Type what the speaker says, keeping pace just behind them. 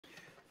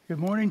Good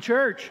morning,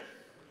 church.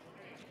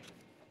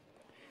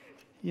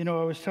 You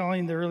know, I was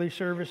telling the early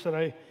service that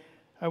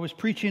I was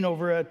preaching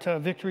over at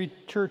Victory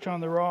Church on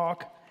the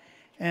Rock,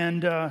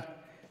 and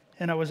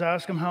I was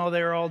asking them how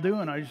they're all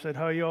doing. I said,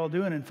 "How are you all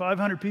doing?" And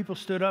 500 people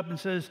stood up and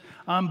says,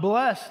 "I'm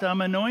blessed, I'm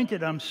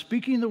anointed, I'm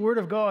speaking the word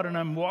of God, and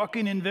I'm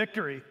walking in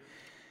victory."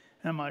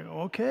 And I'm like,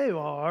 "Okay,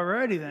 well, all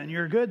righty then.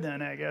 You're good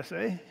then, I guess,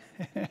 eh?"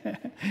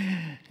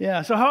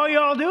 Yeah, so how are you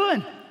all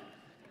doing?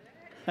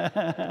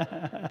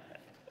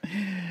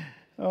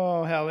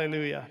 Oh,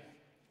 hallelujah.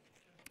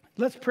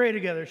 Let's pray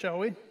together, shall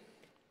we?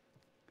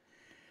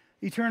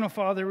 Eternal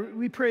Father,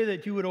 we pray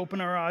that you would open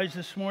our eyes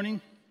this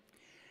morning,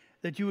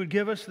 that you would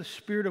give us the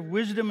spirit of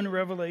wisdom and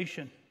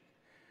revelation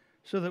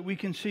so that we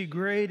can see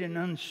great and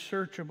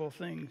unsearchable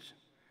things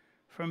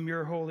from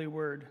your holy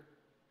word,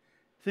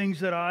 things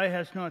that eye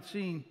has not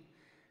seen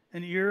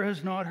and ear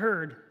has not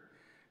heard,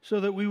 so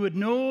that we would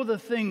know the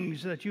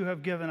things that you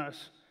have given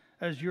us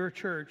as your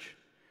church,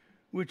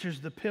 which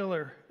is the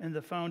pillar and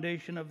the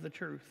foundation of the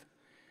truth.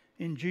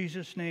 In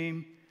Jesus'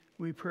 name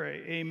we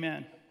pray.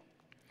 Amen.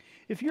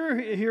 If you're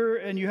here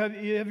and you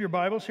have your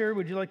Bibles here,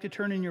 would you like to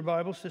turn in your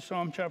Bibles to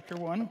Psalm chapter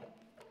 1?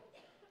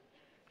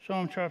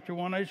 Psalm chapter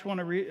 1. I just want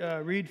to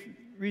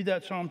read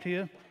that psalm to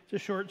you. It's a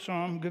short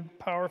psalm, good,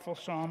 powerful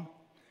psalm.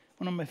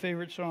 One of my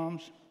favorite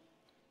psalms.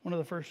 One of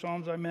the first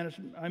psalms I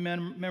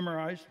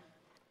memorized.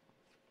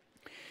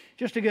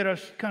 Just to get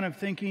us kind of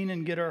thinking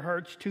and get our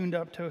hearts tuned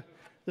up to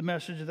the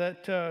message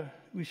that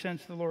we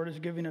sense the Lord is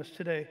giving us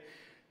today.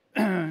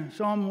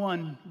 Psalm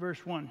 1,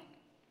 verse 1.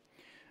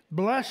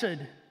 Blessed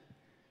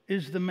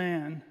is the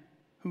man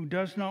who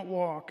does not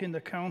walk in the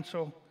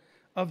counsel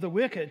of the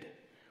wicked,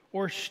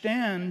 or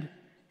stand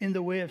in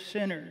the way of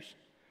sinners,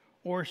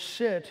 or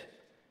sit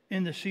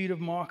in the seat of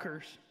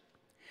mockers.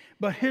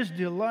 But his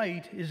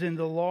delight is in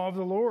the law of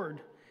the Lord,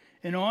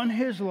 and on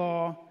his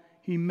law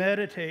he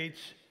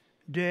meditates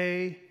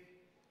day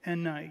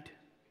and night.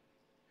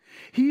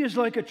 He is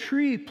like a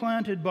tree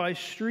planted by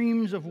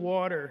streams of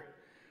water,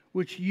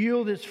 which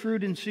yield its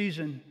fruit in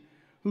season,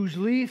 whose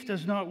leaf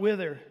does not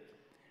wither.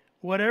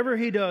 Whatever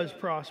he does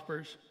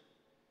prospers.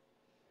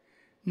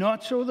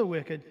 Not so the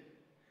wicked.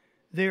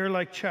 They are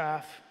like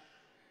chaff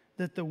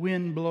that the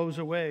wind blows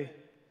away.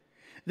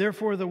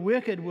 Therefore the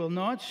wicked will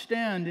not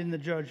stand in the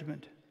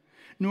judgment,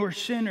 nor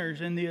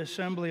sinners in the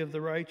assembly of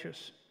the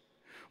righteous.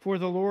 For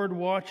the Lord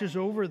watches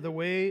over the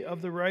way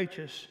of the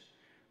righteous,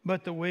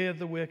 but the way of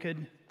the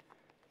wicked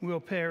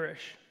will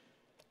perish.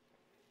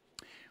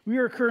 We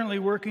are currently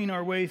working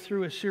our way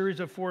through a series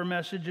of 4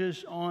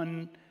 messages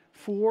on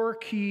 4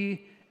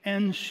 key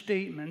end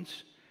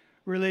statements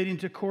relating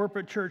to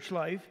corporate church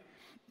life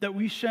that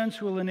we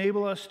sense will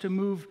enable us to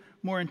move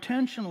more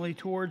intentionally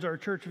towards our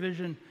church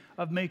vision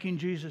of making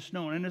Jesus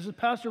known. And as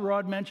Pastor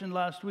Rod mentioned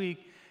last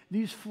week,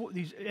 we're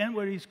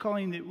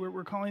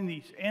calling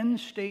these end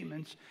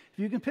statements. If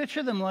you can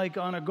picture them like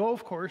on a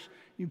golf course,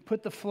 you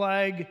put the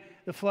flag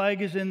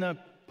is in the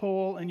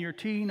pole and you're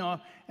teeing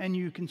off, and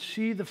you can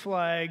see the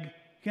flag.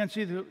 You can't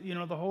see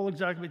the hole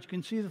exactly, but you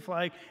can see the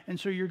flag, and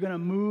so you're going to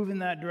move in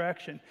that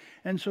direction.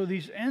 And so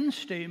these end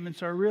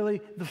statements are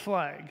really the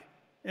flag.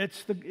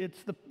 It's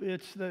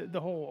the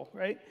hole,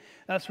 right?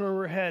 That's where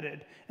we're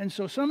headed. And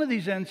so some of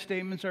these end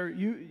statements are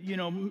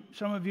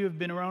some of you have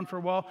been around for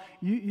a while.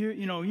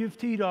 You've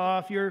teed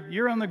off.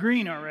 You're on the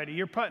green already.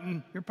 You're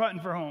putting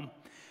for home.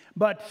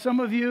 But some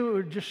of you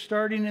are just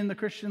starting in the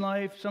Christian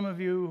life. Some of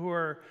you who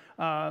are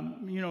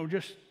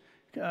just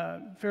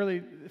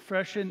fairly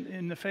fresh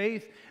in the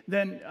faith,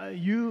 then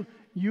you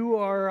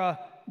are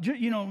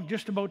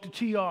just about to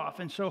tee off.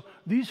 And so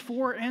these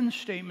 4 end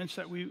statements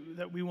that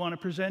we want to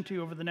present to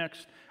you over the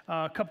next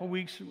couple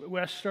weeks.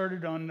 Wes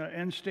started on the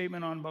end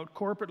statement on about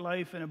corporate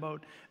life and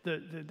about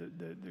the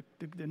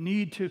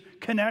need to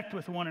connect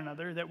with one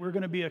another, that we're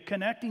going to be a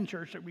connecting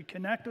church, that we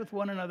connect with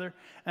one another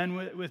and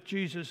with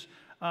Jesus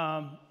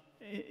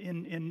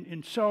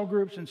in cell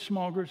groups and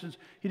small groups.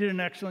 He did an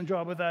excellent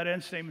job with that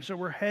end statement. So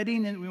we're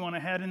heading in, we want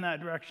to head in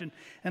that direction.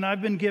 And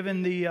I've been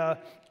given the I've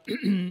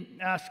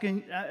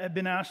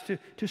been asked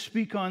to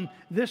speak on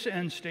this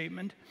end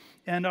statement,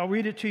 and I'll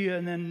read it to you,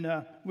 and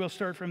then we'll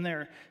start from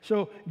there.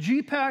 So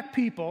GPAC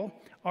people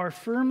are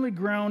firmly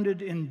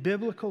grounded in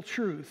biblical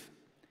truth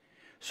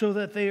so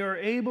that they are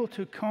able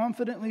to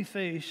confidently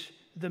face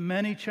the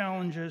many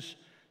challenges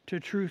to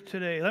truth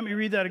today. Let me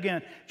read that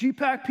again.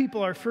 GPAC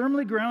people are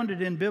firmly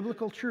grounded in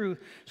biblical truth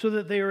so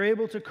that they are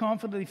able to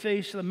confidently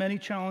face the many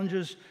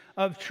challenges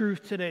of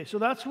truth today. So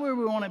that's where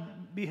we want to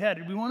be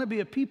headed. We want to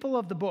be a people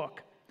of the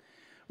book.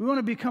 We want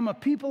to become a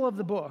people of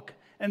the book.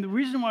 And the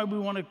reason why we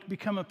want to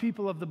become a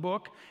people of the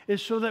book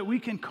is so that we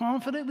can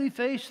confidently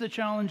face the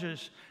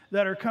challenges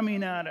that are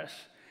coming at us.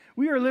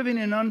 We are living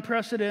in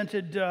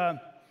unprecedented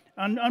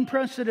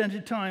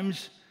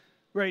times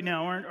right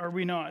now, are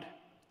we not?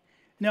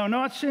 Now,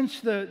 not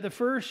since the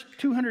first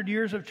 200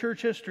 years of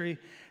church history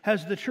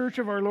has the church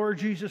of our Lord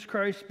Jesus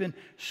Christ been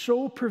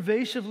so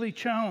pervasively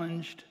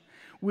challenged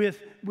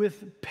with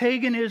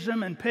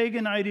paganism and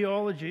pagan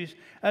ideologies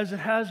as it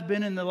has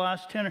been in the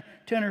last 10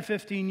 or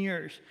 15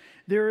 years.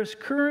 there is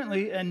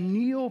currently a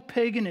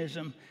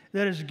neo-paganism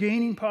that is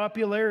gaining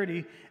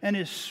popularity and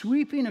is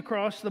sweeping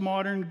across the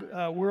modern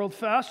world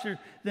faster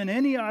than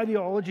any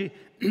ideology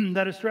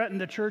that has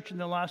threatened the church in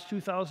the last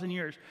 2,000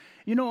 years.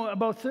 You know,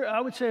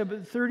 I would say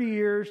about 30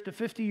 years to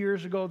 50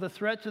 years ago, the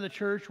threat to the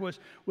church was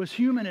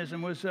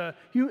humanism, was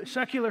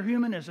secular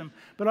humanism.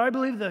 But I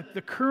believe that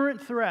the current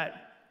threat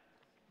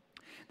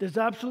that's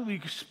absolutely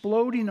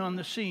exploding on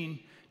the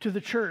scene to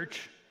the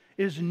church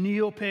is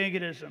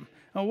neo-paganism.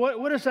 Now,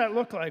 what does that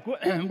look like?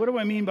 What do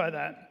I mean by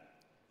that?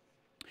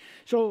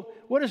 So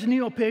what does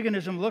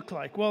neo-paganism look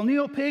like? Well,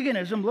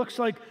 neo-paganism looks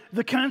like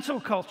the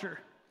cancel culture.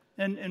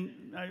 And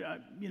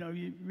you know,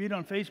 you read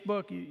on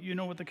Facebook, you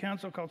know what the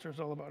cancel culture is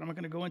all about. I'm not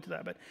going to go into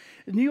that. But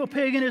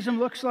neo-paganism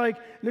looks like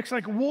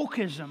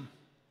wokeism.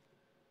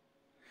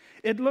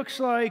 It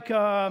looks like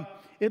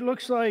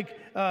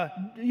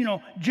you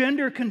know,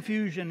 gender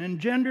confusion and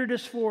gender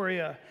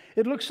dysphoria.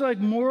 It looks like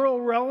moral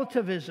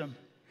relativism.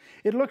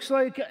 It looks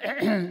like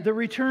the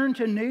return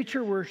to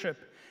nature worship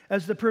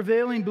as the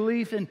prevailing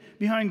belief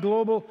behind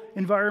global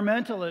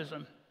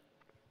environmentalism.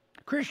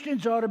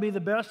 Christians ought to be the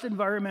best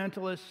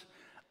environmentalists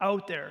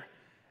out there,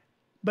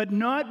 but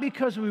not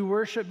because we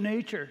worship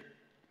nature,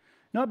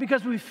 not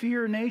because we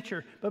fear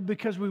nature, but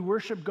because we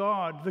worship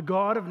God, the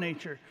God of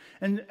nature.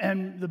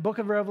 And the book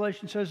of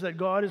Revelation says that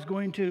God is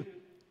going to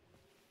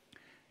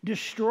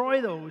destroy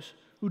those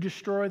who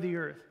destroy the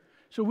earth.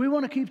 So we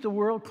want to keep the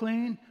world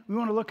clean. We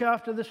want to look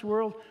after this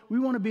world. We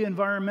want to be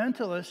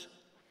environmentalists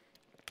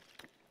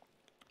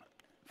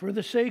for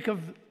the sake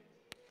of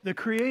the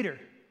Creator,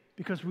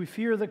 because we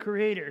fear the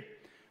Creator,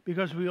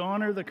 because we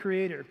honor the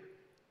Creator.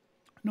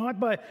 Not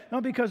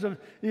because of,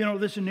 you know,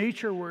 this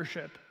nature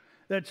worship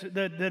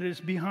that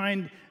is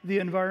behind the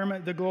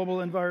environment, the global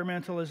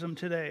environmentalism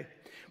today.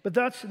 But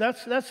that's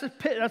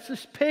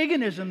this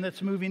paganism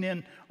that's moving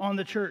in on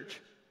the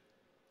church.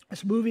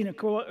 It's moving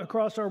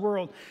across our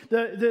world.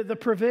 The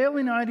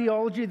prevailing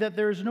ideology that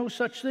there is no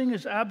such thing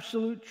as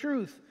absolute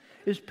truth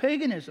is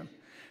paganism.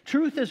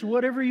 Truth is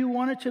whatever you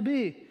want it to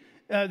be.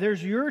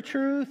 There's your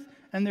truth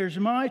and there's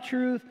my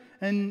truth.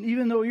 And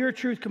even though your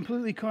truth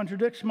completely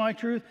contradicts my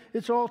truth,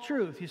 it's all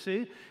truth, you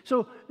see?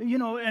 So, you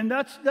know, and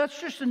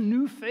that's just a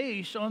new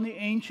face on the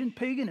ancient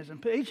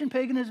paganism. Ancient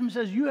paganism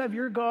says you have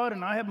your God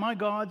and I have my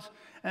gods,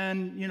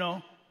 and, you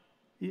know,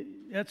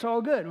 that's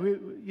all good.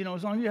 You know,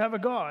 as long as you have a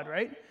God,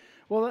 right?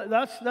 Well,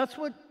 that's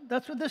what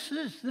this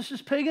is. This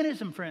is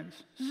paganism,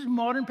 friends. This is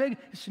modern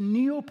paganism. It's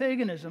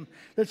neo-paganism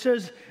that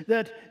says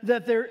that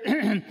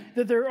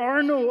there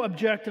are no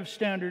objective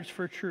standards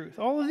for truth.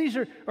 All of these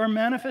are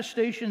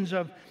manifestations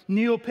of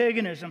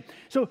neo-paganism.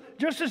 So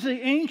just as the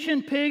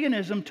ancient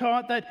paganism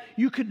taught that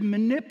you could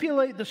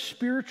manipulate the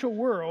spiritual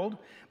world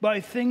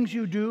by things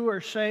you do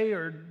or say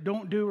or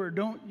don't do or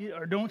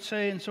don't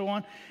say and so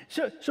on.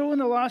 So in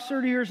the last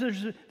 30 years,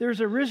 there's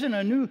arisen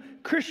a new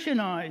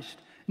Christianized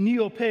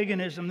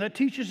neo-paganism that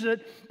teaches that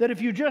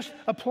if you just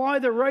apply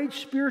the right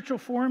spiritual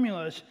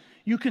formulas,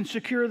 you can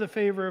secure the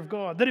favor of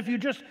God. That if you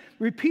just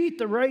repeat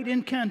the right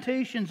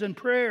incantations and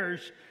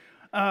prayers,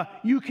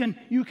 you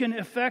can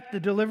effect the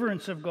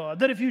deliverance of God.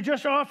 That if you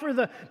just offer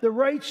the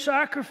right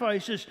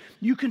sacrifices,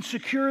 you can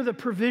secure the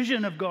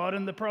provision of God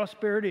and the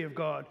prosperity of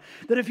God.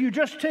 That if you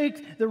just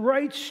take the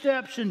right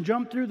steps and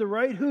jump through the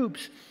right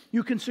hoops,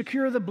 you can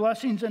secure the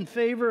blessings and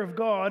favor of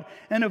God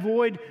and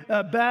avoid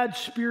bad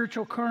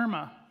spiritual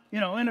karma. You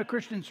know, in a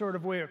Christian sort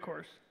of way, of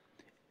course.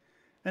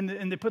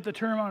 And they put the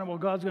term on it, well,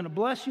 God's going to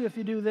bless you if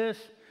you do this,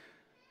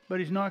 but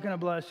He's not going to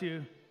bless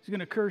you. He's going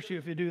to curse you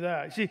if you do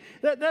that. See,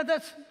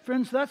 that's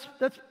friends, that's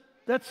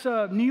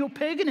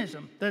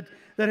neo-paganism that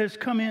has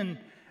come in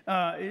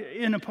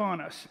upon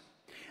us.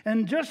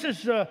 And just as,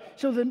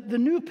 so the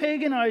new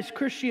paganized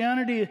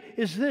Christianity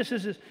is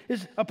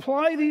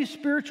apply these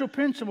spiritual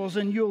principles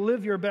and you'll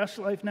live your best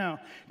life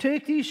now.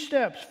 Take these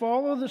steps,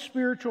 follow the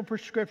spiritual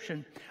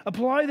prescription,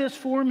 apply this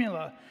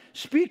formula,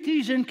 speak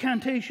these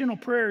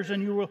incantational prayers,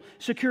 and you will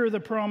secure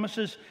the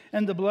promises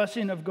and the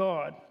blessing of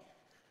God.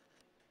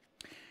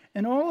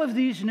 And all of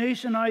these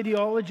nascent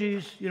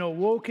ideologies, you know,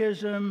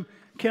 wokeism,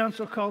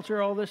 cancel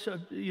culture, all this,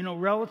 you know,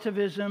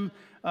 relativism,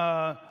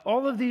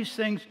 all of these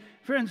things,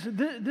 friends,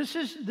 this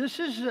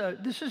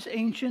is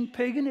ancient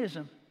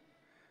paganism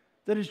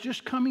that is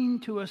just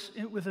coming to us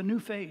with a new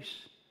face,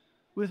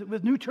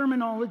 with new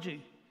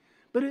terminology.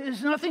 But it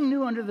is nothing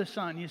new under the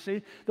sun, you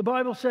see. The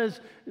Bible says,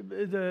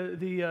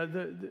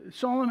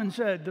 Solomon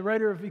said, the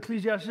writer of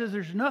Ecclesiastes says,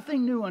 there's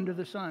nothing new under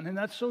the sun. And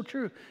that's so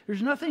true.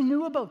 There's nothing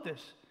new about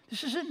this.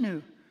 This isn't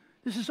new.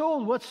 This is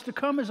old. What's to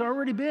come has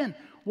already been.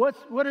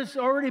 What has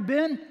already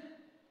been,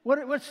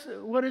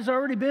 what has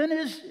already been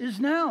is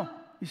now,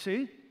 you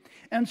see.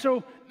 And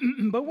so,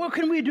 but what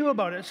can we do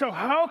about it? So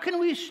how can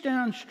we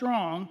stand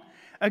strong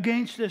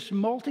against this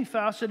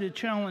multifaceted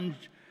challenge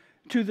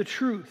to the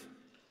truth?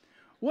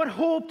 What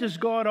hope does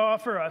God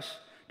offer us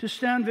to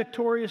stand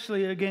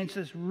victoriously against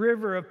this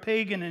river of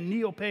pagan and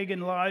neo-pagan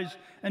lies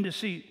and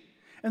deceit?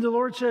 And the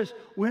Lord says,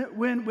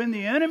 when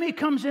the enemy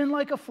comes in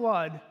like a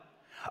flood,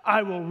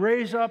 I will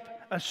raise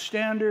up a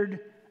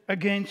standard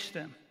against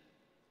them.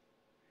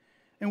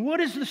 And what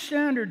is the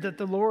standard that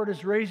the Lord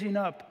is raising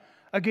up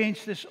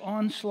against this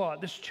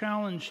onslaught, this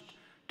challenge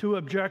to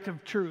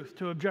objective truth,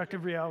 to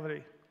objective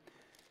reality?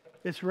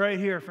 It's right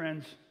here,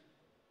 friends.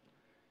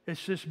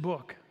 It's this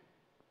book.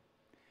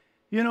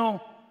 You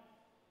know,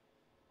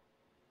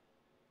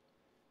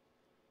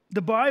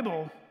 the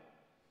Bible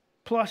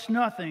plus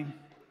nothing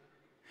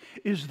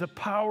is the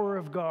power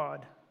of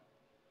God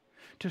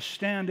to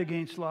stand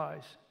against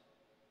lies.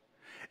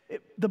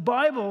 The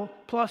Bible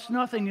plus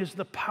nothing is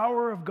the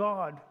power of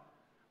God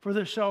for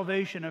the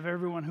salvation of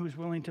everyone who is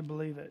willing to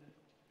believe it.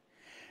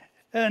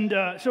 And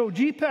so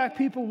GPAC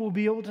people will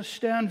be able to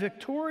stand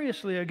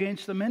victoriously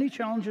against the many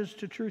challenges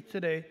to truth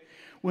today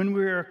when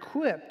we are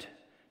equipped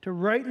to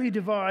rightly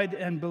divide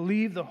and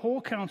believe the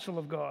whole counsel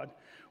of God,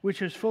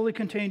 which is fully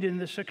contained in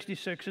the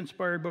 66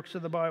 inspired books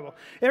of the Bible.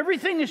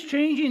 Everything is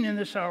changing in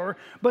this hour,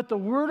 but the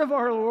word of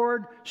our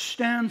Lord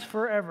stands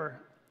forever.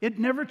 It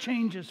never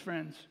changes,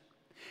 friends.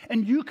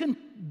 And you can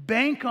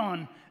bank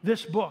on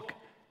this book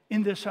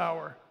in this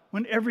hour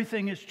when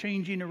everything is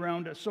changing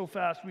around us so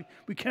fast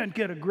we can't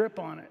get a grip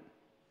on it.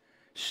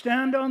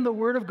 Stand on the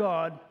word of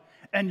God,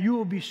 and you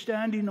will be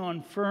standing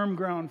on firm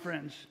ground,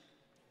 friends.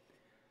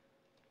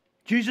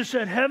 Jesus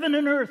said, heaven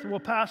and earth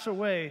will pass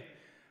away,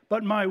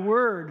 but my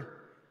word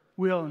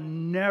will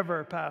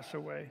never pass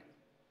away.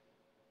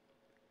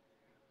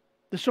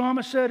 The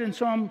psalmist said in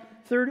Psalm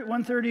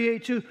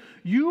 138, too,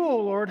 you, O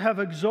Lord, have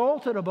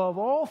exalted above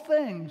all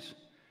things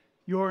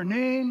your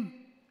name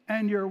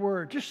and your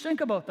word. Just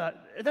think about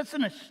that. That's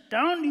an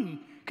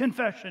astounding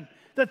confession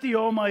that the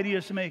Almighty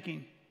is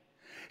making.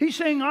 He's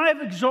saying, I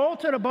have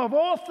exalted above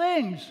all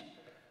things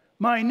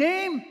my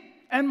name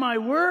and my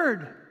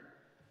word.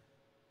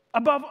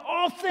 Above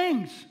all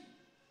things.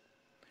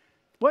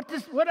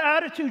 What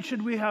attitude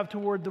should we have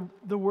toward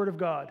the word of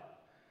God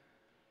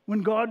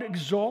when God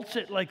exalts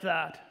it like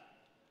that?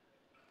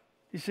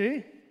 You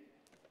see?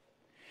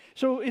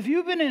 So if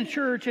you've been in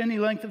church any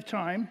length of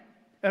time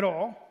at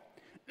all,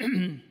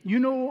 you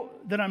know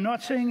that I'm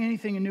not saying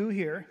anything new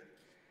here.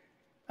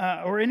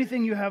 Or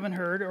anything you haven't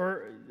heard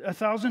or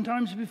 1,000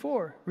 times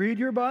before. Read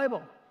your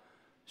Bible.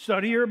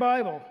 Study your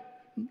Bible.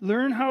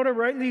 Learn how to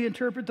rightly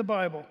interpret the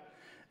Bible.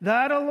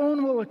 That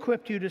alone will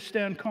equip you to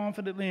stand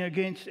confidently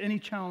against any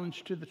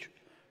challenge to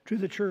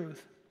the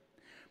truth.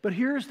 But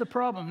here's the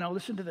problem. Now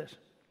listen to this.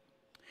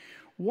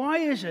 Why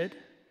is it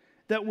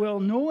that while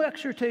no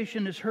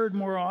exhortation is heard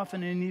more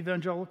often in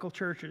evangelical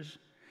churches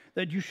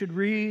that you should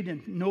read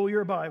and know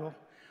your Bible,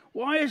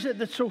 why is it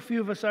that so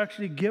few of us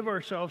actually give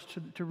ourselves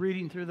to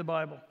reading through the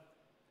Bible?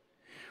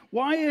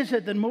 Why is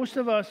it that most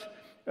of us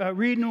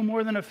read no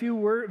more than a few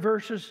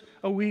verses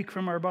a week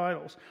from our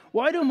Bibles?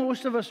 Why do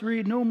most of us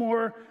read no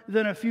more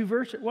than a few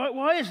verses?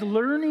 Why is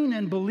learning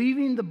and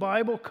believing the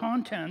Bible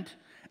content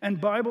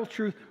and Bible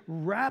truth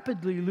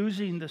rapidly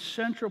losing the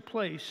central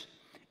place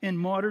in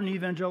modern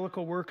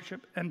evangelical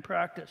worship and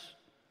practice?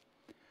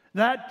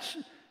 That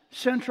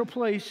central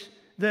place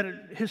that it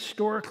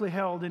historically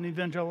held in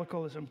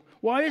evangelicalism.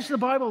 Why is the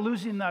Bible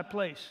losing that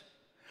place?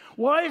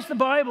 Why is the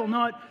Bible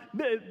not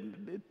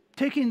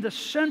taking the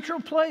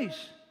central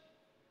place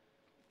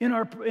in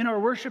our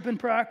worship and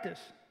practice?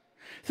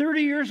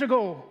 30 years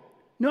ago,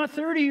 not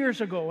 30 years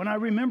ago, and I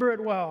remember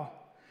it well,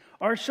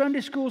 our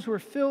Sunday schools were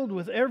filled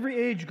with every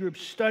age group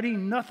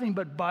studying nothing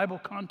but Bible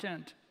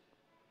content.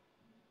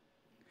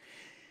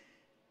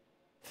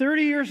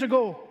 30 years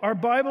ago, our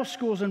Bible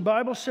schools and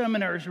Bible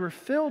seminaries were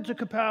filled to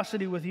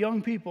capacity with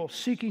young people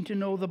seeking to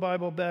know the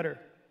Bible better.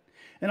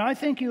 And I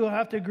think you'll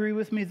have to agree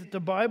with me that the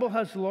Bible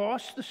has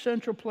lost the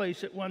central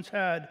place it once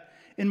had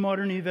in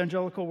modern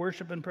evangelical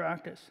worship and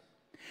practice.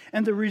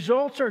 And the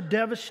results are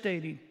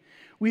devastating.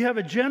 We have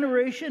a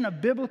generation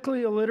of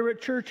biblically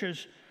illiterate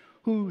churches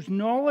whose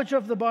knowledge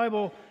of the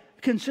Bible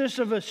consists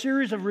of a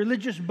series of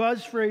religious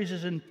buzz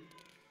phrases and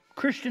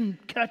Christian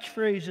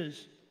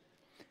catchphrases,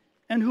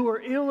 and who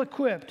are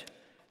ill-equipped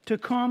to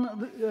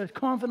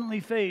confidently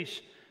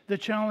face the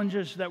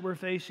challenges that we're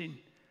facing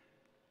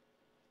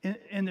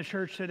in the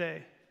church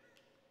today.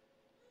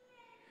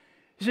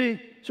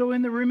 See, so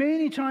in the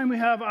remaining time we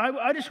have,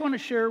 I just want to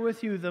share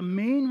with you the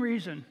main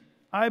reason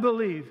I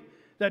believe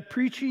that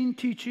preaching,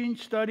 teaching,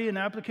 study, and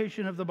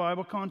application of the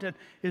Bible content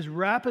is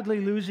rapidly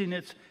losing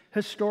its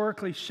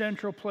historically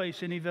central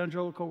place in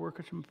evangelical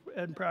worship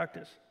and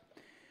practice.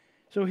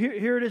 So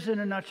here it is in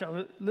a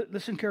nutshell.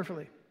 Listen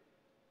carefully.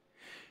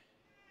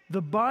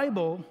 The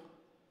Bible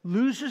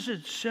loses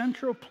its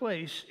central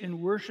place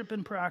in worship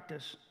and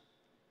practice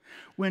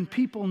when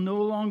people no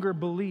longer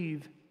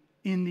believe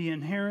in the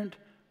inherent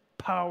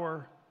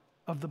power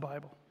of the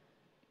Bible.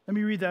 Let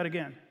me read that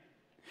again.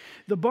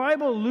 The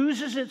Bible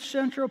loses its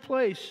central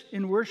place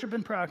in worship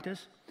and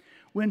practice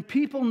when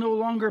people no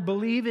longer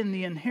believe in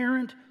the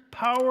inherent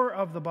power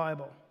of the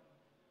Bible.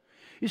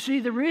 You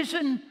see, the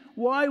reason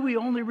why we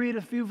only read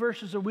a few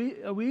verses a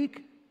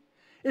week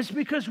is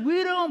because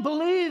we don't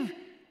believe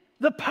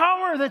the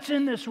power that's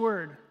in this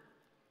word.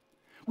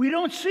 We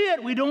don't see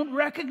it. We don't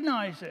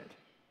recognize it.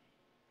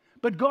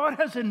 But God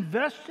has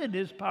invested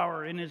his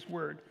power in his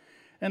word.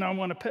 And I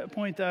want to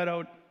point that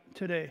out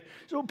today.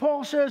 So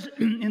Paul says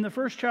in the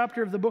first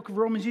chapter of the book of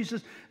Romans, he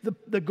says,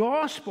 the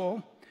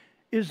gospel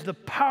is the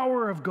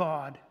power of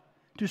God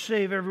to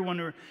save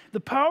everyone. The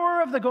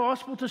power of the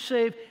gospel to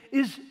save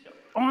is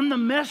on the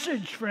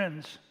message,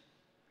 friends.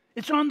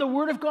 It's on the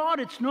word of God.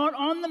 It's not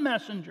on the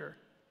messenger.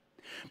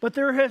 But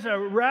there has a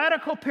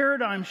radical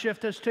paradigm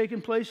shift that's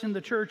taken place in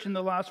the church in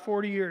the last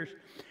 40 years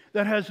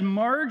that has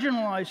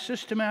marginalized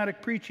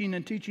systematic preaching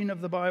and teaching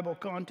of the Bible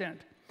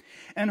content.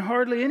 And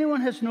hardly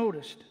anyone has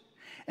noticed.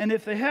 And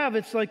if they have,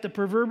 it's like the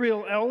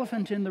proverbial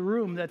elephant in the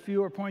room that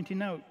few are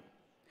pointing out.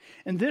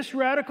 And this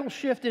radical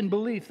shift in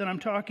belief that I'm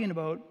talking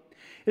about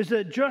is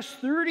that just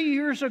 30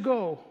 years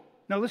ago,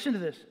 now listen to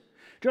this,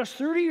 just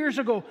 30 years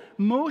ago,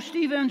 most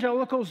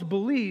evangelicals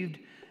believed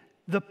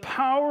the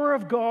power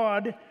of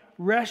God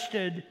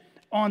rested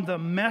on the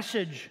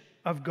message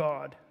of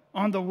God,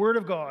 on the Word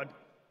of God.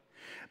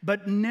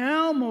 But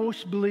now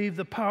most believe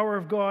the power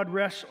of God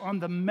rests on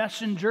the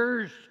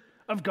messengers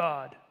of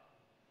God.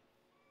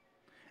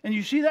 And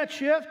you see that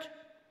shift?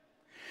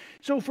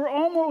 So for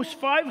almost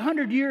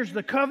 500 years,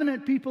 the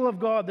covenant people of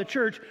God, the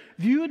church,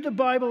 viewed the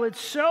Bible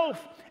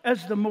itself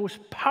as the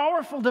most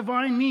powerful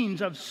divine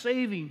means of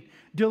saving,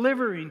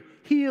 delivering,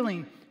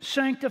 healing,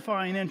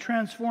 sanctifying, and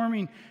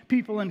transforming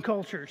people and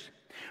cultures.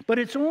 But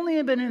it's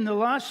only been in the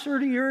last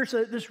 30 years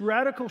that this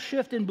radical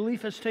shift in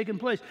belief has taken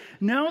place.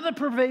 Now the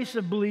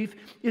pervasive belief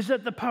is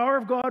that the power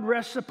of God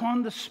rests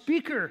upon the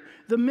speaker,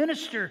 the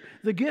minister,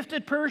 the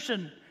gifted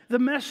person, the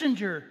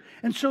messenger.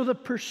 And so the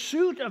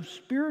pursuit of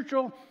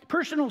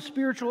personal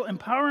spiritual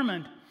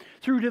empowerment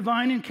through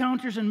divine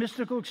encounters and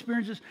mystical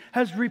experiences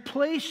has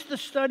replaced the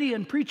study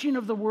and preaching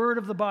of the word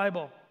of the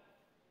Bible.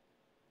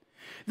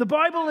 The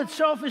Bible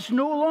itself is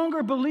no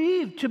longer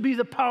believed to be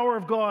the power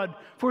of God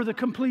for the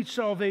complete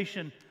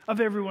salvation of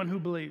everyone who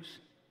believes.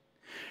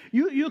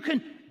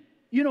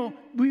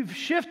 We've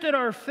shifted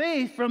our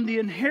faith from the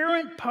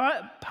inherent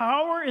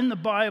power in the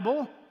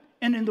Bible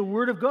and in the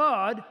Word of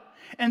God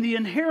and the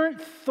inherent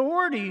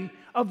authority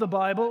of the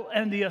Bible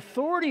and the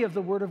authority of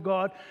the Word of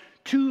God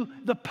to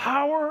the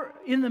power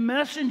in the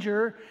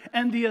messenger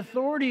and the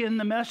authority in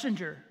the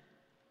messenger.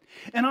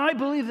 And I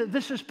believe that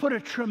this has put a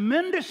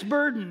tremendous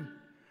burden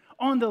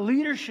on the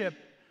leadership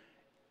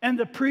and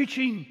the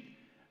preaching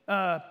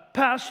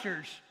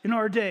pastors in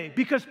our day,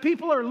 because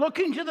people are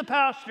looking to the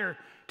pastor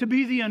to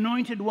be the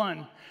anointed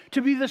one,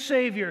 to be the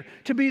Savior,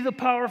 to be the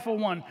powerful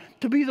one,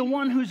 to be the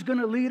one who's going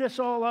to lead us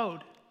all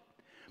out.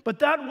 But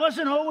that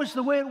wasn't always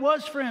the way it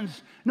was,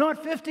 friends.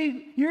 Not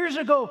 50 years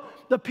ago,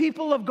 the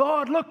people of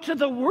God looked to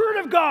the Word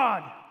of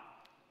God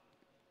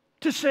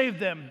to save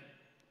them,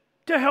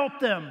 to help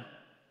them.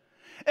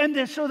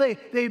 And so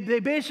they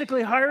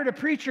basically hired a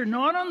preacher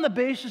not on the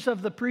basis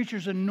of the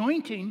preacher's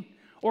anointing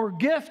or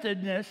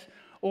giftedness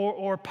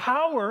or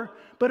power,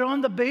 but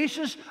on the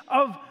basis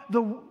of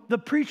the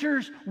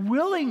preacher's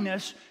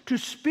willingness to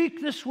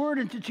speak this word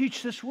and to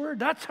teach this word.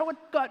 That's how it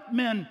got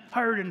men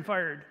hired and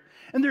fired.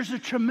 And there's a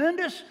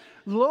tremendous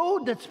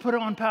load that's put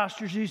on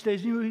pastors these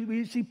days.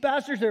 We see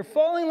pastors, they're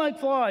falling like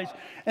flies,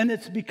 and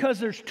it's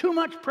because there's too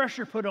much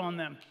pressure put on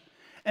them.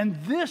 And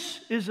this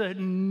is an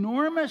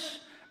enormous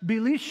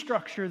belief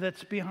structure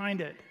that's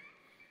behind it.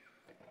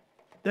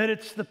 That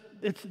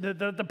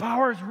the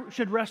power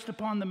should rest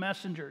upon the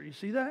messenger. You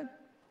see that?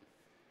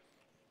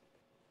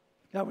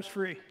 That was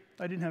free.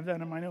 I didn't have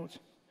that in my notes.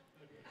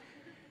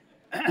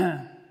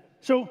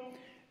 So,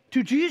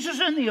 to Jesus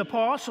and the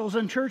apostles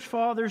and church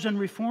fathers and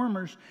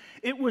reformers,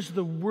 it was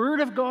the Word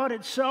of God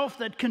itself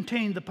that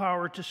contained the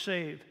power to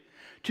save,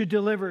 to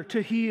deliver,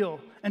 to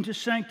heal, and to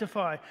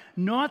sanctify,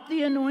 not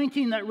the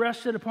anointing that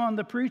rested upon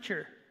the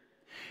preacher.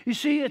 You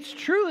see, it's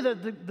true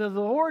that the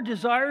Lord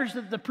desires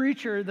that the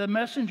preacher, the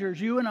messengers,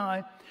 you and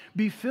I,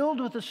 be filled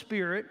with the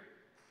Spirit,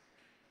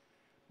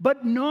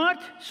 but not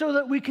so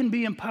that we can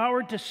be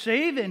empowered to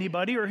save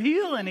anybody or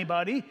heal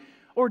anybody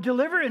or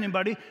deliver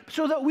anybody,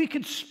 so that we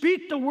could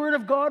speak the Word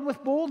of God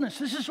with boldness.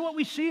 This is what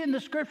we see in the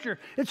Scripture.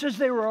 It says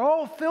they were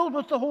all filled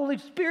with the Holy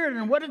Spirit,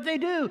 and what did they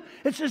do?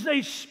 It says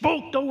they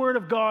spoke the Word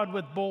of God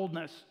with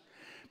boldness,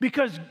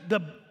 because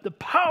the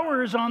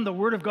power is on the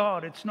Word of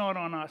God. It's not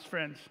on us,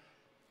 friends.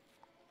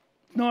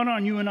 Not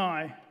on you and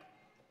I.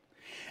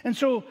 And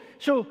so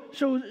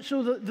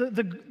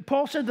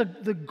Paul said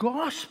the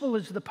gospel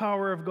is the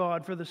power of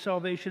God for the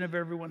salvation of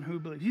everyone who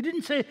believes. He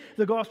didn't say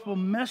the gospel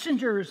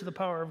messenger is the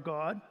power of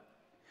God.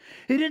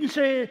 He didn't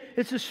say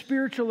it's a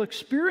spiritual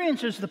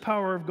experience is the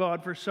power of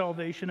God for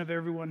salvation of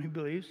everyone who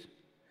believes.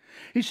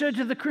 He said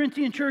to the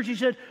Corinthian church, he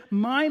said,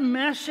 my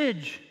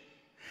message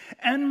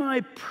and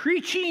my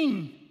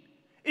preaching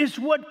is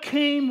what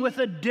came with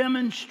a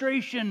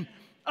demonstration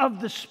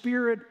of the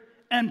Spirit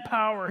and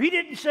power. He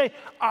didn't say,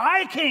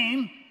 I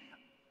came.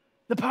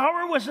 The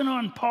power wasn't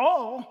on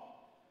Paul.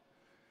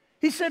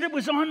 He said it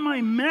was on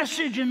my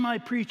message and my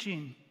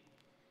preaching.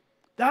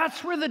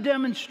 That's where the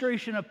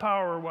demonstration of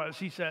power was,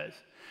 he says.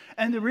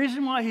 And the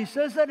reason why he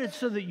says that is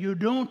so that you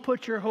don't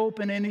put your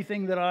hope in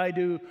anything that I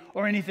do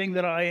or anything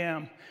that I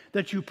am,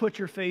 that you put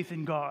your faith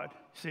in God.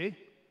 See?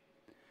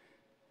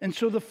 And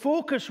so the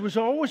focus was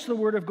always the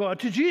Word of God.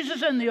 To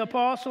Jesus and the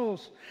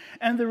apostles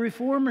and the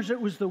reformers,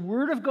 it was the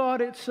Word of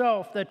God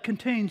itself that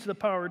contains the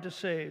power to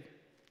save.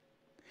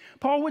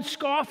 Paul would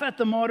scoff at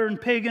the modern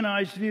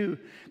paganized view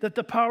that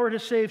the power to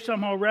save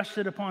somehow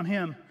rested upon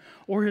him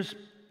or his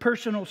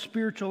personal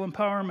spiritual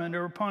empowerment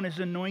or upon his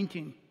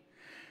anointing.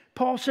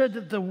 Paul said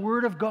that the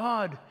Word of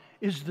God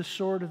is the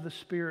sword of the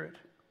Spirit.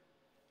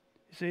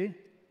 You see?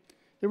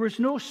 There was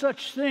no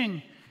such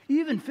thing.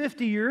 Even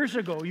 50 years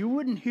ago, you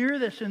wouldn't hear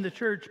this in the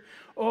church.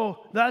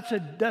 Oh, that's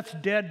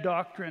dead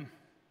doctrine.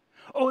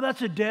 Oh,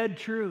 that's a dead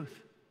truth.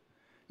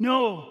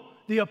 No,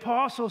 the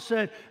apostles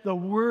said the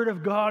Word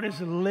of God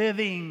is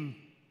living.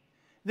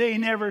 They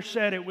never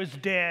said it was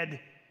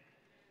dead.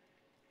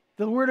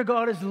 The Word of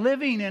God is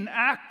living and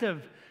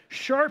active,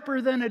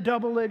 sharper than a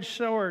double-edged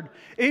sword,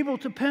 able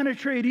to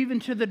penetrate even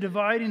to the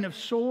dividing of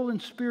soul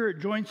and spirit,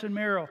 joints and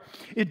marrow.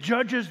 It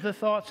judges the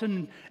thoughts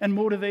and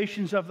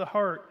motivations of the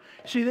heart.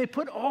 See, they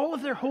put all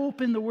of their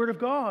hope in the Word of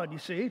God, you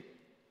see.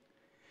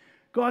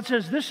 God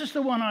says, this is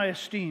the one I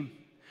esteem,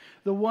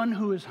 the one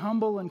who is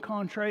humble and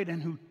contrite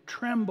and who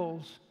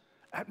trembles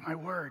at my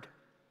word.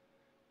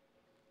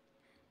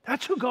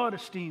 That's who God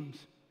esteems.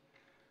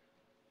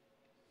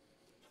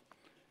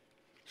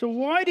 So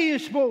why do you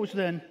suppose,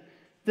 then,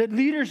 that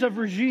leaders of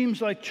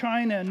regimes like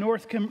China and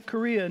North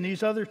Korea and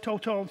these other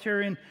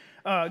totalitarian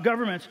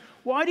governments,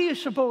 why do you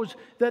suppose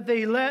that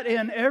they let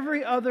in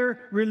every other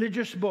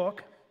religious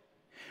book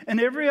and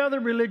every other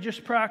religious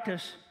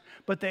practice,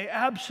 but they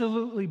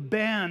absolutely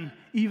ban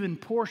even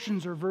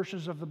portions or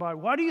verses of the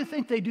Bible? Why do you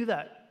think they do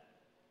that?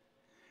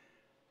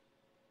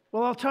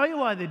 Well, I'll tell you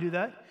why they do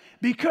that.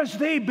 Because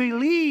they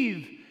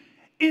believe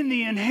in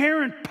the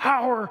inherent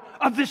power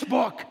of this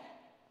book.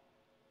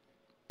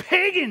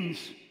 Pagan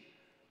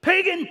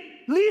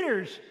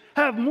leaders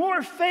have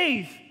more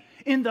faith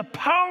in the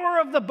power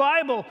of the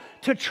Bible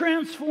to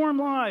transform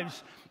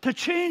lives, to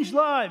change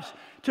lives,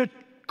 to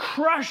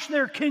crush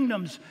their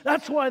kingdoms.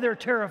 That's why they're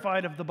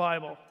terrified of the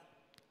Bible.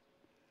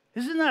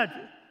 Isn't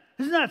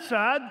that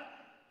sad?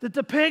 That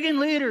the pagan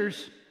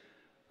leaders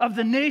of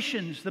the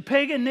nations, the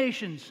pagan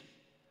nations,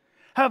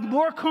 have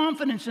more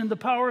confidence in the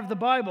power of the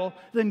Bible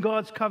than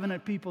God's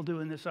covenant people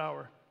do in this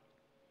hour.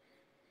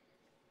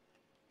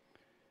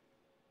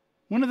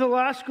 One of the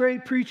last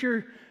great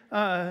preacher,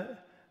 the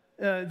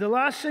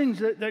last things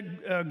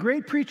that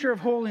great preacher of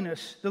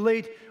holiness, the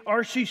late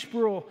R.C.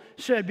 Sproul,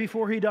 said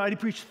before he died. He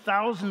preached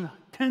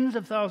tens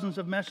of thousands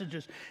of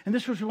messages. And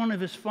this was one of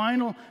his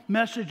final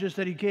messages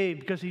that he gave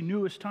because he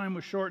knew his time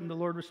was short and the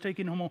Lord was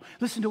taking him home.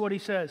 Listen to what he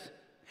says.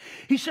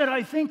 He said,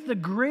 I think the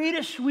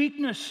greatest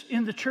weakness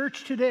in the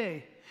church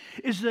today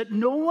is that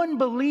no one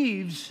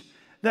believes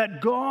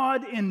that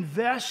God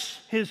invests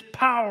his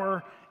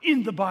power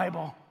in the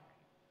Bible.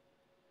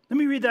 Let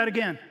me read that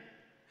again.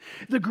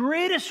 The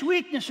greatest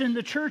weakness in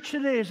the church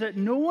today is that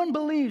no one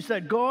believes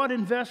that God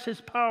invests his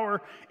power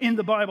in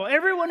the Bible.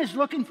 Everyone is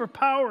looking for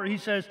power, he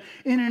says,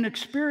 in an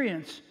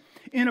experience,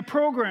 in a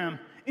program,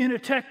 in a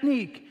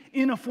technique,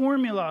 in a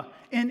formula,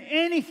 in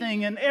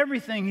anything and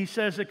everything, he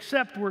says,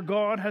 except where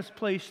God has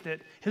placed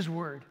it, his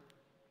word.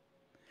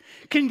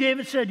 King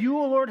David said, you,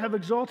 O Lord, have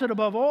exalted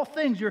above all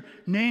things your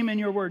name and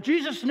your word.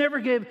 Jesus never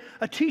gave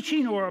a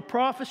teaching or a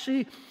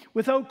prophecy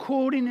without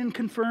quoting and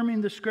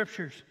confirming the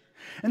scriptures.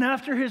 And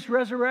after his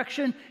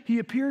resurrection, he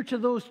appeared to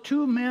those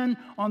two men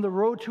on the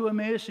road to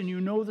Emmaus, and you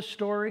know the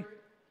story.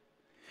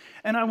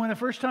 And when the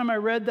first time I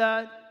read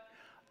that,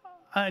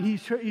 and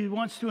he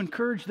wants to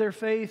encourage their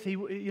faith,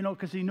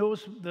 because he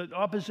knows the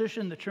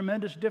opposition, the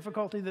tremendous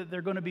difficulty that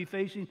they're going to be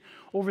facing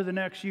over the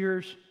next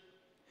years.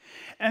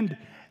 And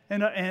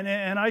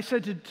I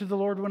said to the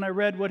Lord when I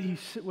read what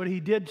he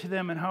did to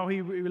them and how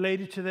he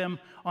related to them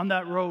on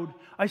that road,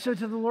 I said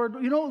to the Lord,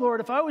 Lord,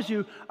 if I was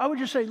you, I would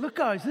just say, look,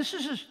 guys, this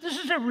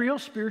is a real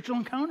spiritual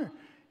encounter.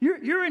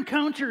 You're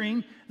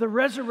encountering the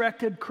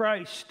resurrected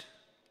Christ.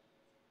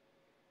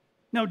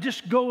 Now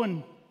just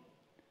go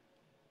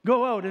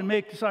out and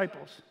make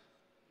disciples.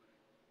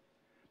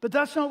 But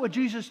that's not what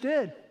Jesus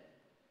did.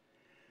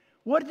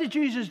 What did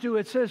Jesus do?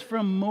 It says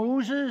from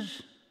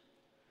Moses,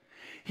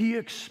 he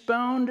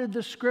expounded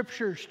the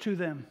scriptures to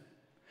them,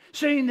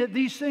 saying that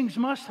these things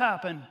must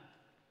happen,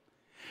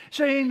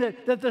 saying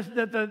that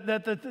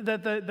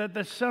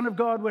the Son of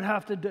God would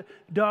have to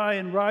die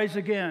and rise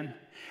again,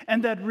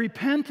 and that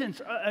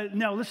repentance,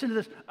 now listen to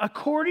this,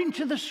 according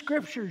to the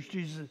scriptures,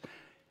 Jesus,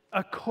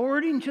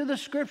 according to the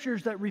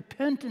scriptures, that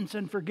repentance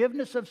and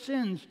forgiveness of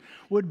sins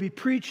would be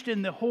preached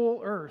in the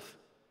whole earth.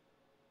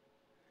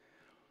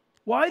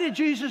 Why did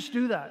Jesus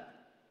do that?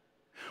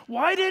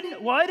 Why did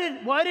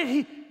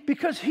he?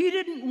 Because he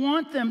didn't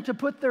want them to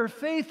put their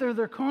faith or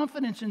their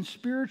confidence in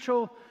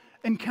spiritual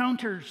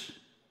encounters.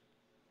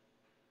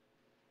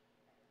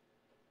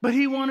 But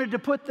he wanted to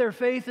put their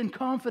faith and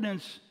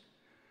confidence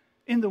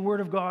in the Word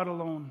of God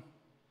alone.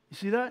 You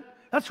see that?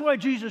 That's why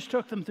Jesus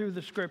took them through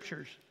the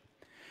Scriptures.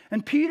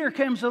 And Peter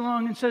comes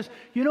along and says,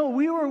 you know,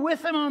 we were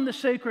with him on the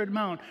sacred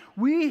mount.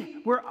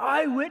 We were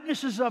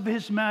eyewitnesses of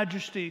his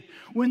majesty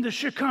when the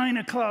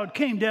Shekinah cloud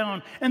came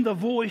down and the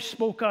voice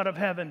spoke out of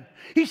heaven.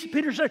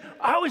 Peter said,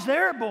 I was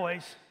there,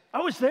 boys.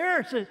 I was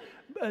there, said,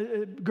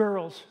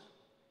 girls.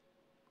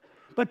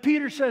 But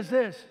Peter says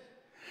this.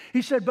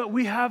 He said, but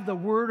we have the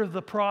word of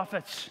the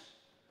prophets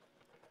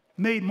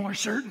made more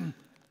certain.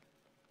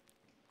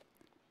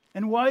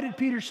 And why did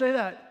Peter say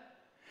that?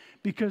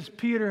 Because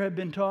Peter had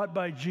been taught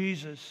by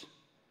Jesus,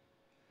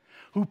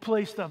 who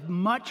placed a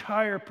much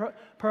higher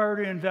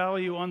priority and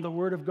value on the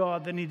Word of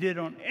God than he did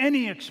on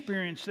any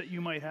experience that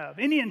you might have,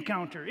 any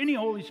encounter, any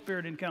Holy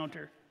Spirit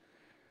encounter.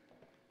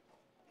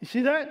 You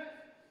see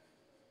that?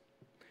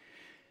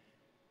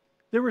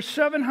 There were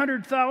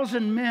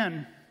 700,000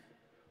 men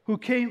who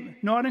came,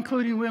 not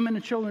including women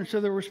and children,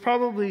 so there was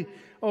probably,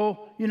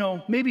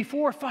 maybe 4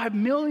 or 5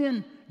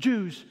 million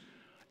Jews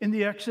in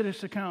the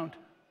Exodus account.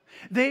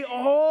 They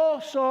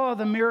all saw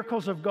the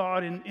miracles of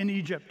God in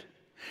Egypt.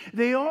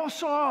 They all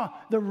saw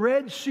the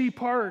Red Sea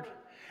part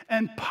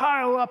and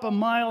pile up a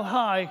mile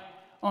high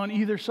on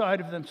either side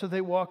of them, so they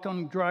walked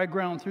on dry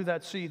ground through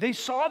that sea. They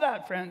saw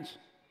that, friends.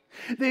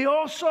 They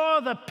all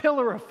saw the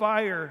pillar of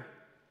fire,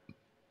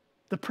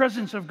 the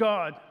presence of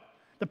God,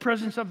 the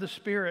presence of the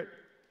Spirit.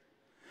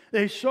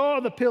 They saw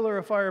the pillar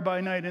of fire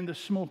by night and the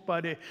smoke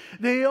by day.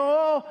 They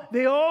all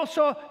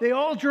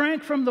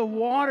drank from the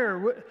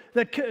water,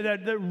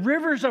 the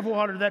rivers of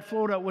water that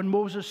flowed out when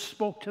Moses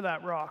spoke to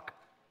that rock.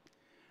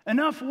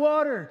 Enough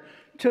water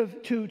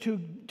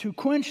to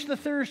quench the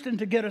thirst and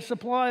to get a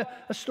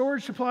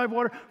storage supply of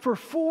water for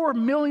 4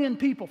 million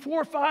people,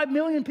 4 or 5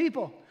 million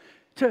people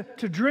to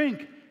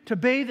drink, to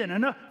bathe in.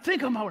 Enough.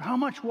 Think about how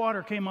much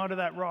water came out of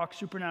that rock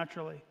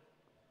supernaturally.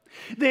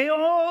 They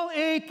all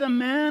ate the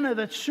manna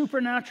that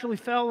supernaturally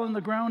fell on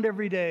the ground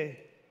every day.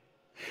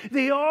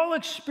 They all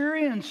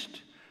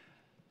experienced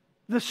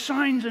the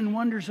signs and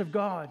wonders of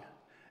God,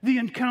 the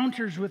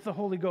encounters with the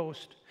Holy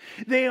Ghost.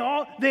 They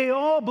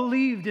all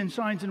believed in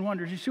signs and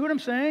wonders. You see what I'm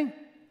saying?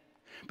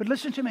 But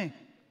listen to me.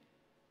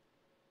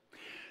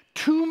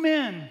 2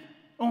 men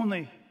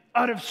only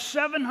out of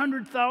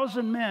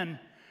 700,000 men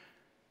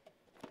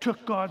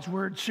took God's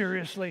word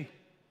seriously.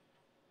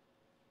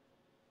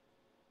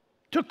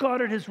 Took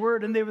God at his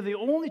word, and they were the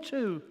only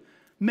 2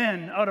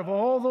 men out of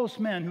all those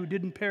men who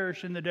didn't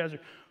perish in the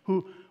desert,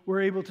 who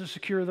were able to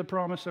secure the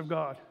promise of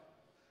God.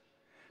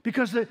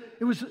 Because the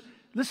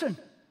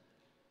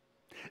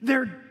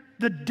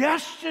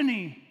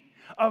destiny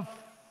of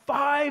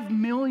 5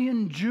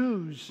 million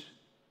Jews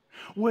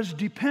was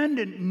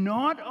dependent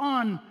not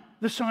on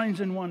the signs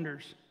and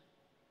wonders,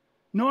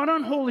 not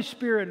on Holy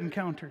Spirit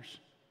encounters,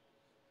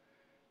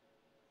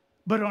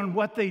 but on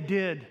what they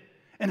did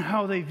and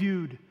how they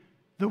viewed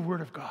the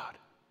Word of God.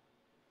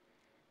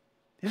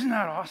 Isn't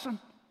that awesome?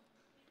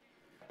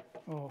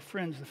 Oh,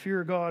 friends, the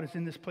fear of God is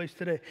in this place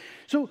today.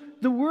 So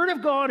the Word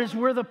of God is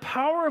where the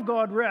power of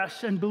God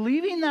rests, and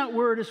believing that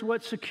Word is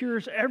what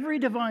secures every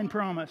divine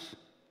promise.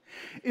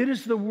 It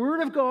is the Word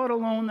of God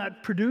alone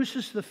that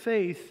produces the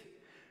faith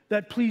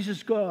that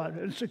pleases God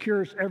and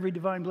secures every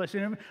divine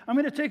blessing. I'm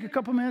going to take a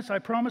couple minutes. I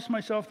promised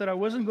myself that I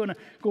wasn't going to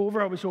go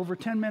over. I was over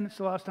 10 minutes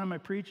the last time I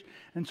preached,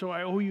 and so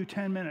I owe you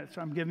 10 minutes.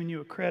 I'm giving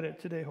you a credit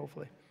today,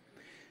 hopefully.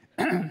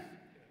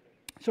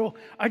 So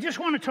I just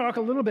want to talk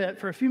a little bit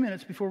for a few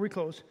minutes before we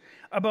close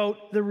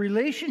about the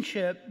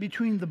relationship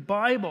between the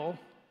Bible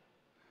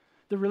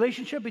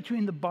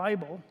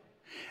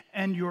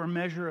and your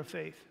measure of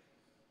faith.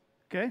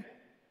 Okay?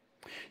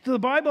 So the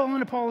Bible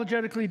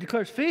unapologetically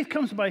declares faith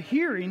comes by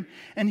hearing,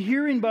 and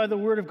hearing by the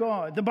Word of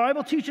God. The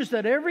Bible teaches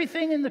that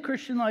everything in the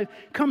Christian life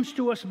comes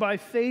to us by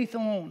faith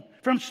alone,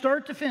 from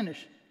start to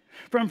finish,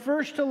 from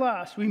first to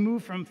last. We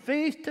move from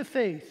faith to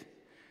faith.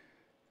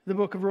 The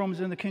book of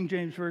Romans in the King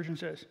James Version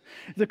says,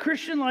 the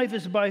Christian life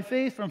is by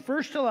faith from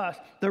first to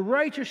last. The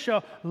righteous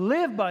shall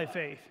live by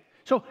faith.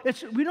 So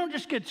we don't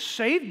just get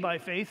saved by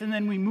faith and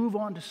then we move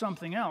on to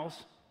something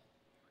else,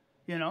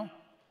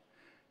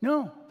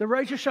 No, the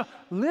righteous shall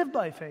live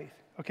by faith,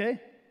 okay?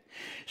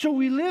 So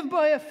we live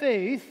by a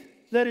faith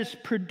that is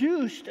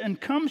produced and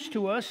comes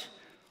to us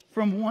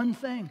from one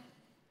thing,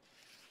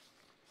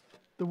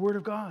 the Word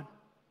of God.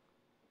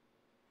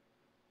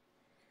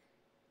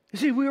 You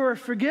see, we were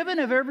forgiven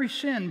of every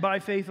sin by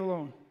faith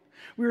alone.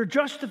 We are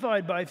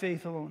justified by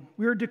faith alone.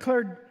 We are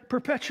declared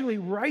perpetually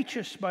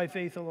righteous by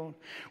faith alone.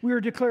 We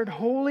are declared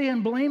holy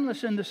and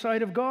blameless in the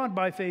sight of God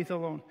by faith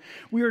alone.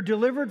 We are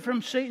delivered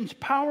from Satan's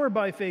power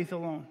by faith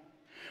alone.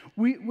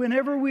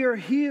 Whenever we are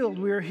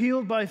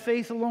healed by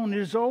faith alone. It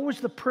is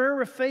always the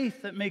prayer of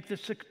faith that makes the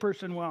sick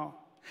person well.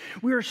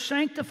 We are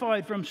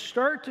sanctified from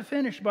start to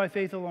finish by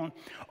faith alone.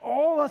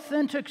 All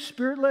authentic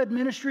Spirit-led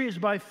ministry is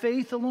by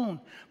faith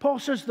alone. Paul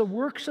says the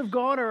works of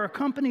God are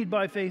accompanied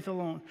by faith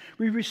alone.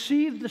 We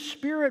receive the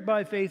Spirit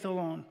by faith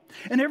alone.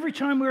 And every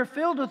time we are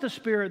filled with the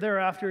Spirit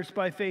thereafter, it's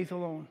by faith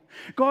alone.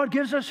 God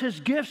gives us His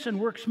gifts and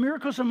works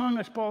miracles among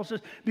us, Paul says,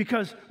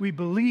 because we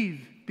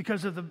believe,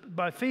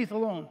 by faith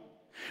alone.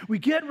 We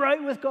get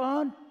right with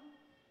God,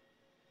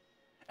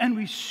 And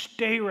we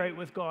stay right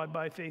with God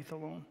by faith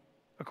alone,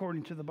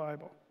 according to the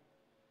Bible.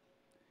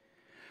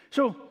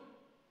 So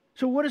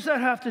what does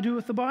that have to do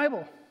with the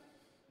Bible?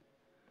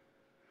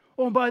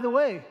 Oh, and by the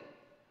way,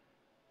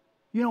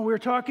 we're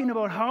talking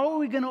about how are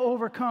we going to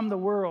overcome the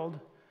world,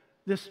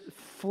 this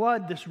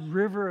flood, this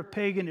river of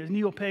paganism,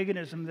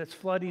 neo-paganism that's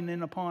flooding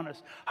in upon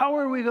us. How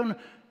are we going to?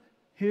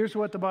 Here's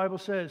what the Bible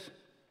says.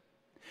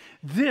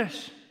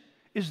 This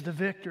is the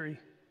victory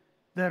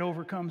that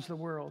overcomes the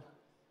world.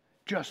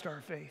 Just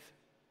our faith.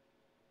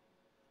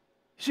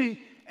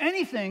 See,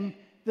 everything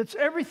that's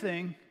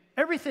anything,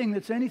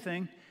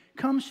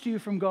 comes to you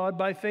from God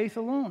by faith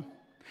alone.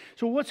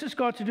 So what's this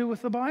got to do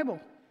with the Bible?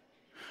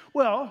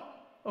 Well,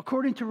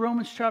 according to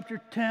Romans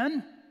chapter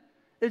 10,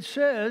 it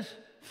says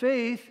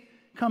faith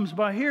comes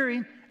by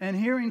hearing, and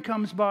hearing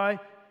comes by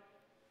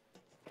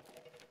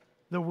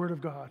the Word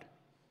of God.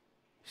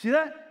 See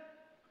that?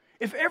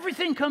 If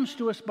everything comes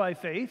to us by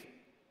faith,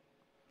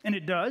 and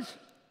it does,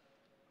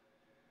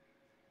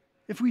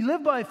 if we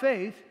live by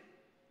faith,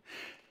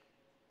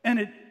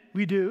 and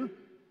we do,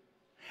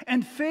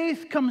 and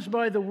faith comes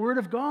by the Word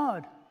of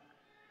God,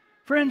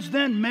 friends,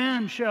 then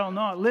man shall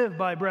not live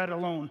by bread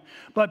alone,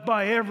 but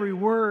by every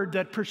word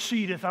that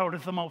proceedeth out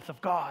of the mouth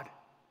of God.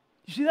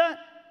 You see that?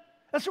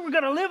 That's what we've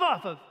got to live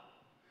off of.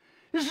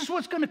 This is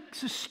what's going to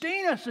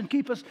sustain us and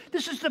keep us.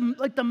 This is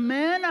like the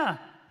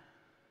manna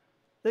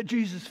that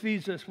Jesus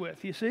feeds us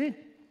with, you see?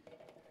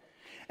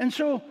 And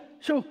so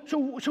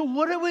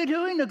what are we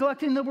doing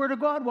neglecting the Word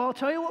of God? Well, I'll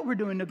tell you what we're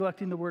doing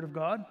neglecting the Word of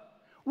God.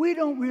 We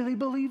don't really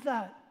believe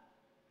that.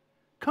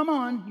 Come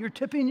on,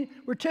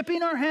 we're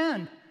tipping our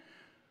hand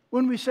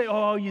when we say,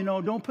 oh,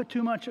 don't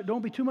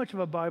be too much of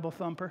a Bible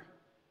thumper.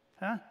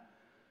 Huh?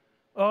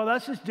 Oh,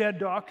 that's just dead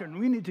doctrine.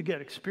 We need to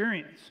get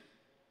experience.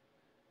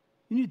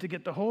 You need to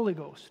get the Holy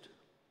Ghost.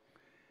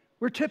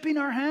 We're tipping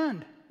our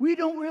hand. We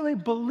don't really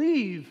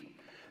believe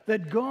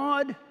that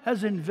God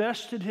has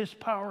invested His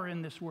power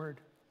in this Word.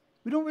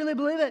 We don't really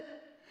believe it.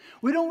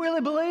 We don't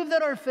really believe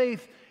that our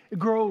faith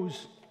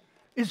grows,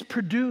 is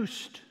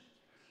produced,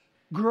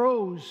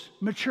 grows,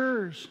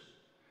 matures,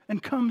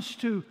 and comes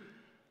to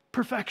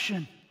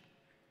perfection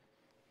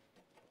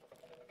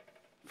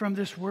from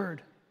this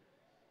Word.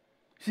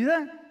 See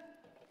that?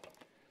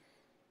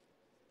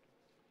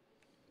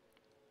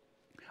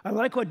 I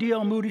like what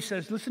D.L. Moody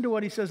says. Listen to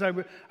what he says. I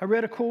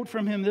read a quote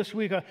from him this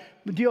week.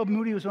 D.L.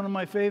 Moody was one of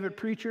my favorite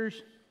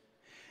preachers,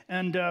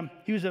 and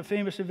he was a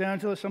famous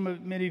evangelist.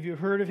 Many of you have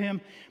heard of him.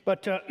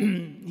 But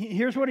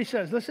here's what he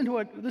says. Listen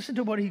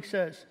to what he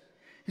says.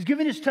 He's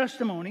giving his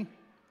testimony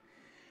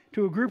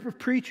to a group of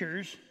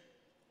preachers,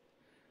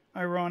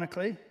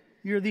 ironically,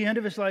 near the end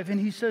of his life, and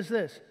he says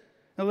this.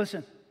 Now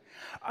listen.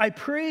 I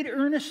prayed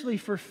earnestly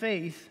for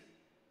faith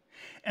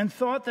and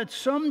thought that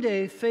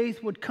someday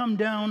faith would come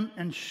down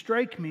and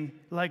strike me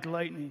like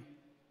lightning.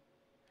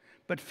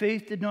 But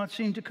faith did not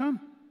seem to come.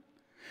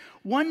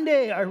 One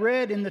day I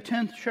read in the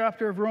 10th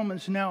chapter of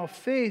Romans, now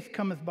faith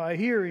cometh by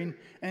hearing,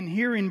 and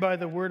hearing by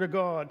the word of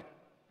God.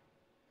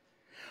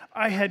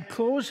 I had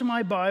closed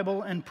my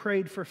Bible and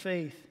prayed for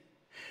faith.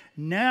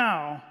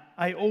 Now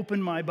I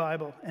open my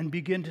Bible and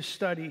begin to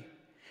study,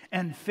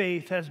 and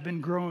faith has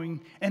been growing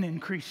and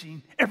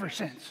increasing ever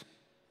since.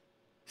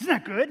 Isn't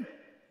that good?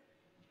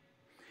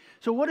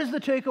 So what is the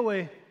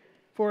takeaway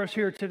for us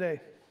here today?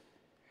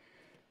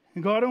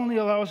 And God only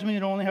allows me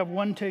to only have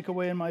one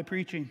takeaway in my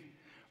preaching.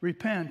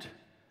 Repent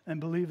and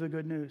believe the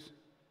good news.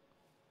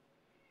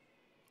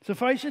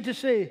 Suffice it to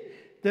say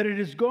that it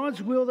is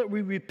God's will that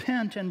we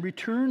repent and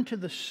return to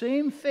the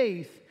same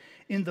faith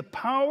in the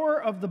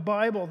power of the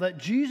Bible that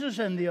Jesus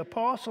and the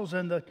apostles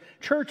and the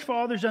church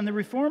fathers and the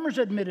reformers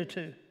admitted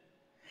to.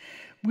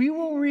 We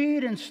will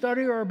read and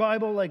study our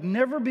Bible like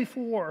never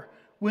before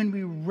when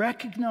we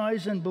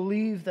recognize and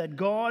believe that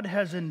God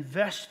has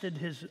invested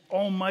His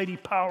almighty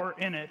power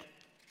in it.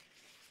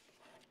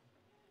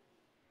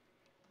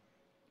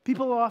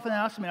 People often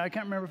ask me, I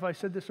can't remember if I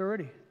said this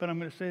already, but I'm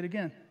going to say it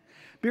again.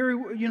 Barry,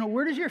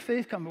 where does your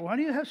faith come from? Why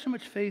do you have so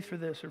much faith for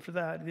this or for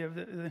that?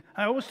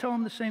 I always tell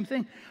them the same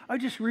thing. I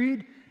just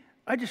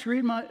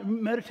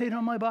meditate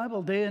on my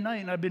Bible day and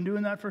night, and I've been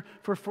doing that for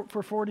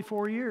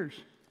 44 years.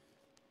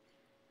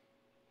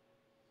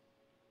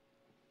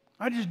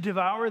 I just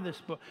devour this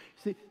book.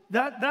 See,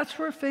 that's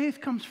where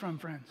faith comes from,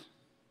 friends.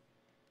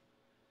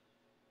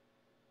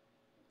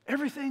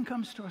 Everything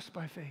comes to us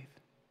by faith.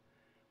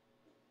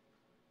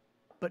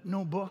 But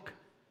no book,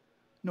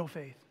 no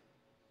faith.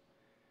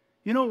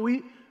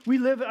 We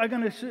live,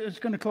 it's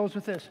going to close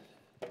with this.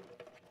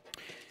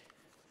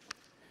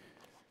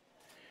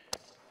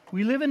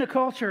 We live in a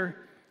culture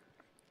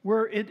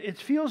where it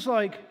feels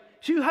like,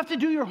 so you have to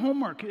do your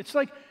homework. It's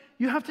like,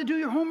 you have to do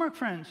your homework,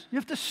 friends. You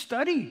have to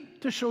study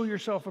to show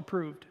yourself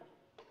approved.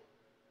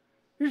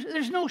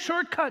 There's no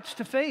shortcuts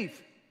to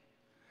faith.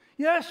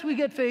 Yes, we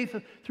get faith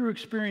through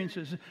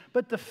experiences,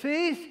 but the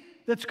faith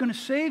that's going to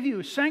save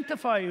you,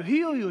 sanctify you,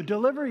 heal you,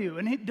 deliver you,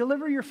 and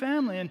deliver your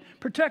family and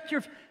protect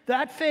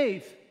that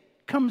faith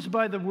comes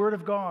by the Word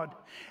of God.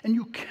 And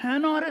you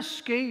cannot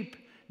escape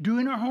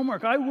doing our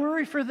homework. I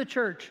worry for the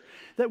church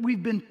that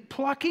we've been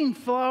plucking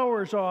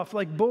flowers off,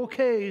 like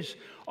bouquets,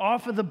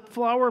 off of the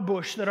flower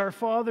bush that our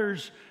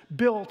fathers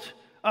built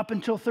up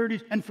until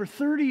 30. And for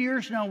 30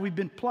 years now, we've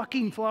been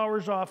plucking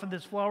flowers off of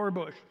this flower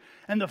bush.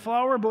 And the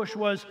flower bush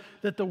was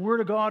that the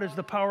Word of God is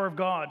the power of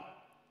God.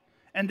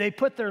 And they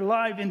put their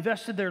life,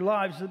 invested their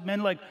lives,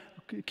 men like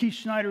Keith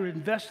Snyder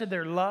invested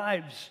their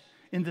lives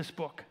in this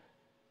book.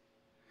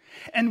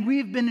 And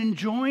we've been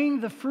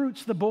enjoying the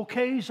fruits, the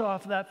bouquets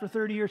off of that for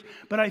 30 years.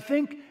 But I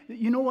think,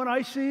 you know what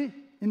I see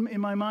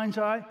in my mind's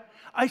eye?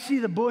 I see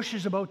the bush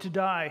is about to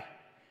die.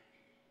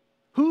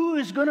 Who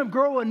is going to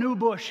grow a new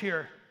bush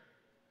here?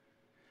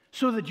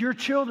 So that your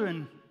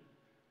children,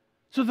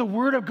 so the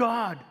Word of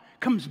God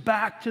comes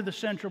back to the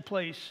central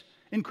place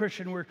in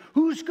Christian Word.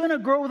 Who's going to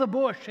grow the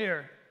bush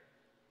here?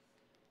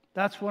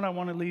 That's what I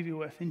want to leave you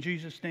with. In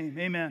Jesus' name,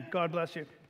 amen. God bless you.